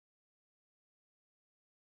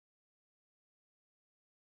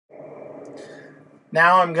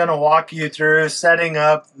Now I'm going to walk you through setting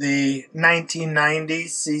up the 1990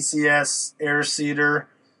 CCS air seeder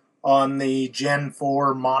on the Gen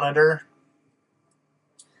 4 monitor.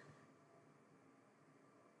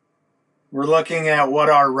 We're looking at what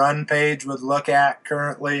our run page would look at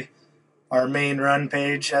currently. Our main run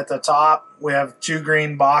page at the top, we have two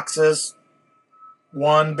green boxes,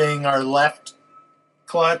 one being our left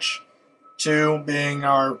clutch, two being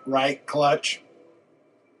our right clutch.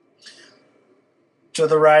 To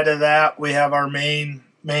the right of that, we have our main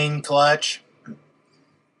clutch.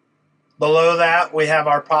 Below that, we have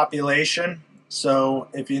our population. So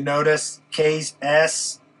if you notice,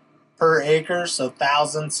 KS per acre, so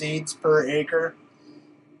 1,000 seeds per acre.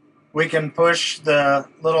 We can push the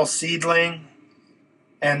little seedling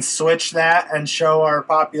and switch that and show our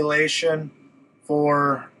population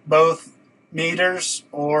for both meters,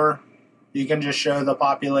 or you can just show the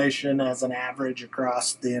population as an average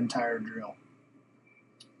across the entire drill.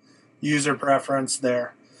 User preference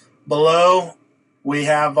there. Below, we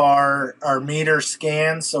have our meter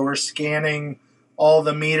scan, so we're scanning all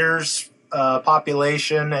the meters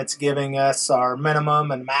population. It's giving us our minimum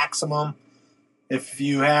and maximum. If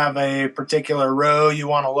you have a particular row you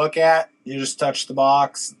want to look at, you just touch the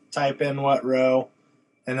box, type in what row,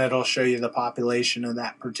 and it'll show you the population of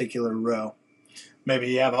that particular row. Maybe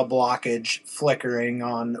you have a blockage flickering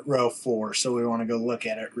on row 4, so we want to go look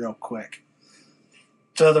at it real quick.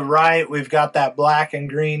 To the right, we've got that black and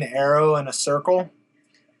green arrow in a circle.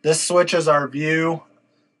 This switches our view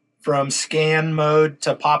from scan mode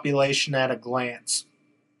to population at a glance.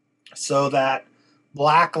 So that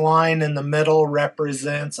black line in the middle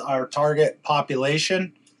represents our target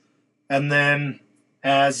population. And then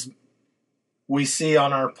as we see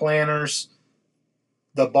on our planners,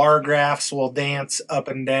 the bar graphs will dance up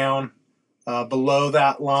and down. Below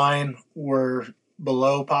that line, we're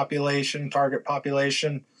below population, target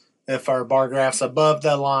population. If our bar graph's above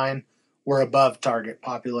the line, we're above target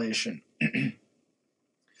population.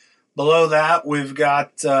 Below that, we've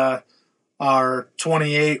got our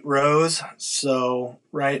 28 rows. So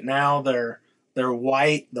right now they're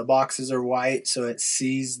white. The boxes are white, so it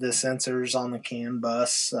sees the sensors on the CAN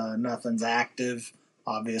bus. Nothing's active.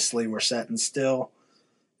 Obviously, we're setting still.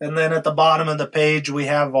 And then at the bottom of the page, we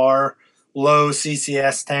have our low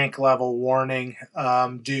CCS tank level warning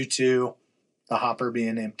due to the hopper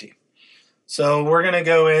being empty. So we're going to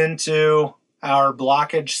go into our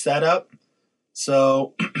blockage setup.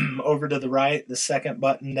 So over to the right, the second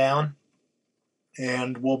button down,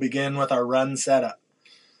 and we'll begin with our run setup.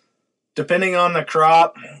 Depending on the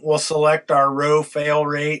crop, we'll select our row fail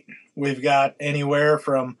rate. We've got anywhere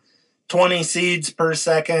from 20 seeds per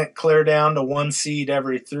second clear down to 1 seed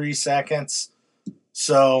every 3 seconds.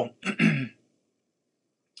 So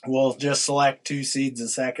we'll just select 2 seeds a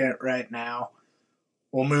second right now.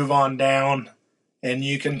 We'll move on down, and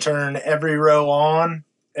you can turn every row on,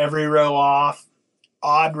 every row off,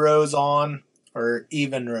 odd rows on, or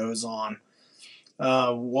even rows on.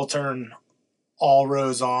 We'll turn all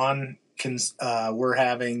rows on. We're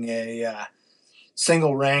having a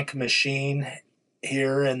single rank machine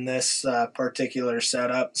here in this particular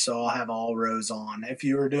setup, so I'll have all rows on. If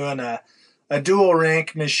you were doing a dual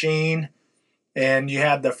rank machine and you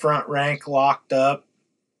had the front rank locked up,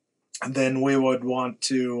 then we would want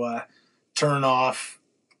to turn off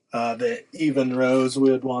the even rows.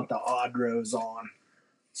 We would want the odd rows on.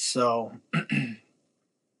 So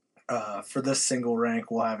for this single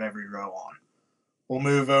rank, we'll have every row on. We'll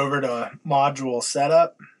move over to module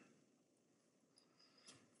setup,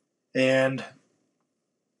 and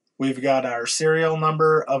we've got our serial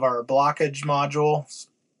number of our blockage modules,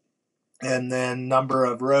 and then number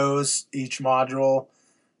of rows each module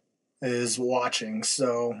is watching.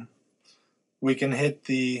 So we can hit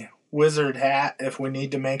the wizard hat if we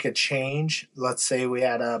need to make a change. Let's say we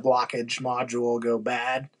had a blockage module go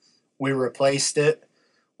bad. We replaced it.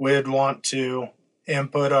 We'd want to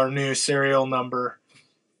input our new serial number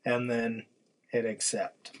and then hit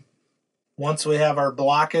accept. Once we have our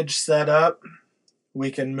blockage set up, we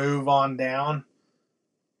can move on down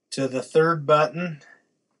to the third button,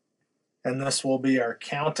 and this will be our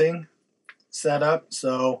counting setup.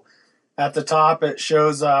 So at the top it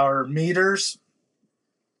shows our meters,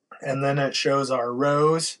 and then it shows our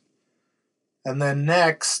rows, and then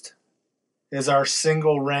next is our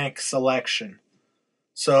single rank selection.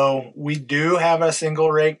 So we do have a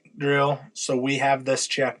single rank drill, so we have this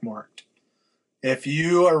check marked. If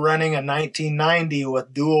you are running a 1990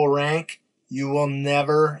 with dual rank, you will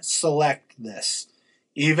never select this.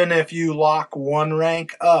 Even if you lock one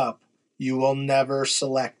rank up, you will never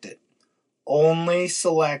select it. only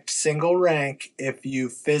select single rank if you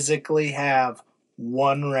physically have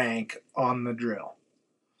one rank on the drill.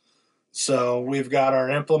 So we've got our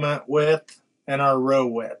implement width and our row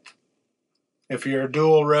width. If you're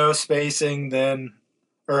dual row spacing, then,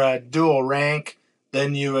 or a dual rank,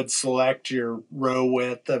 then you would select your row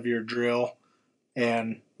width of your drill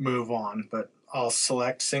and move on. But I'll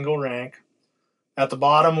select single rank. At the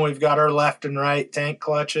bottom, we've got our left and right tank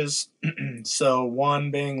clutches. So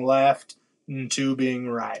 1 being left and 2 being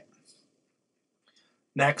right.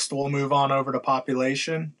 Next, we'll move on over to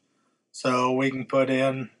population. So we can put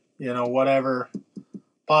in, whatever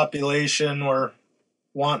population we're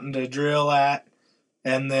wanting to drill at,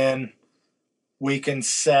 and then we can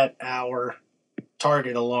set our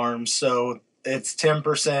target alarm. So it's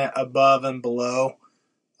 10% above and below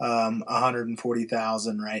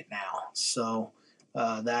 140,000 right now. So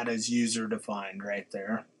that is user defined right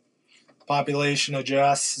there. Population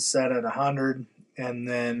adjust is set at 100, and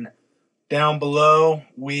then down below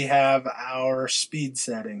we have our speed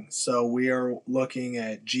setting. So we are looking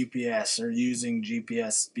at GPS, or using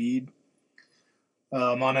GPS speed.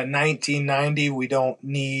 On a 1990, we don't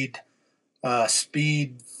need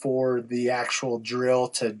speed for the actual drill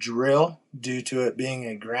to drill, due to it being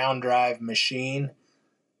a ground drive machine,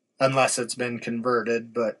 unless it's been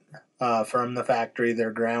converted, but from the factory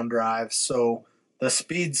they're ground drive. So the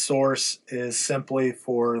speed source is simply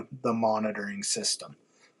for the monitoring system.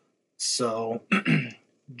 So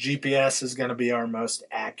GPS is going to be our most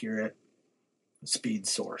accurate speed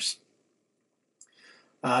source.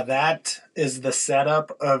 That is the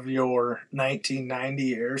setup of your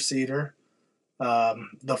 1990 air seeder.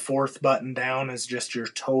 The fourth button down is just your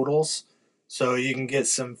totals. So you can get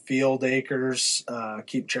some field acres,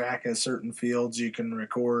 keep track of certain fields. You can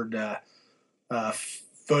record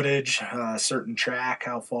footage, certain track,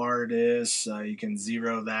 how far it is. You can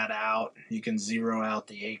zero that out. You can zero out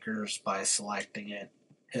the acres by selecting it,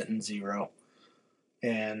 hitting 0.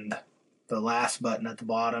 And the last button at the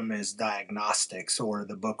bottom is diagnostics, or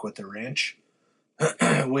the book with the wrench.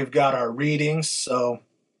 We've got our readings, so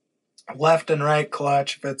left and right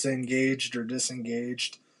clutch if it's engaged or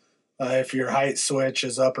disengaged, if your height switch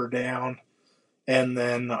is up or down, and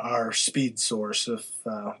then our speed source if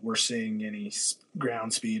we're seeing any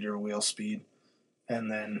ground speed or wheel speed, and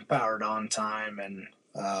then powered on time, and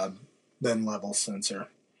then level sensor.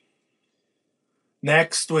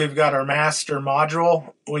 Next, we've got our master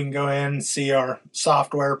module. We can go in and see our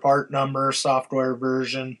software part number, software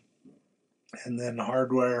version, and then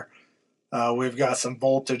hardware. We've got some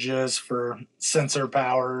voltages for sensor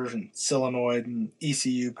power and solenoid and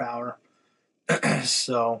ECU power.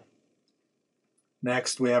 So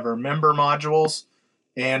next we have our member modules,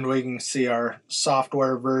 and we can see our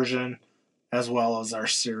software version as well as our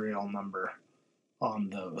serial number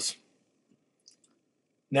on those.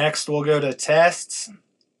 Next we'll go to tests.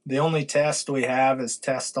 The only test we have is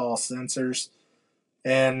test all sensors,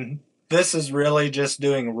 and this is really just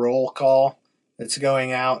doing roll call. It's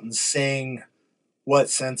going out and seeing what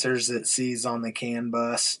sensors it sees on the CAN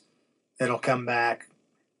bus. It'll come back.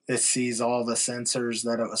 It sees all the sensors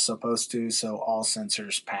that it was supposed to, so all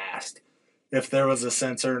sensors passed. If there was a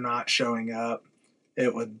sensor not showing up,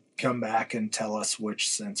 it would come back and tell us which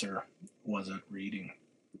sensor wasn't reading.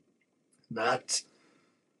 That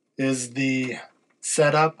is the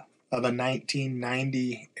setup of a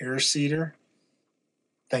 1990 air seeder.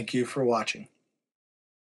 Thank you for watching.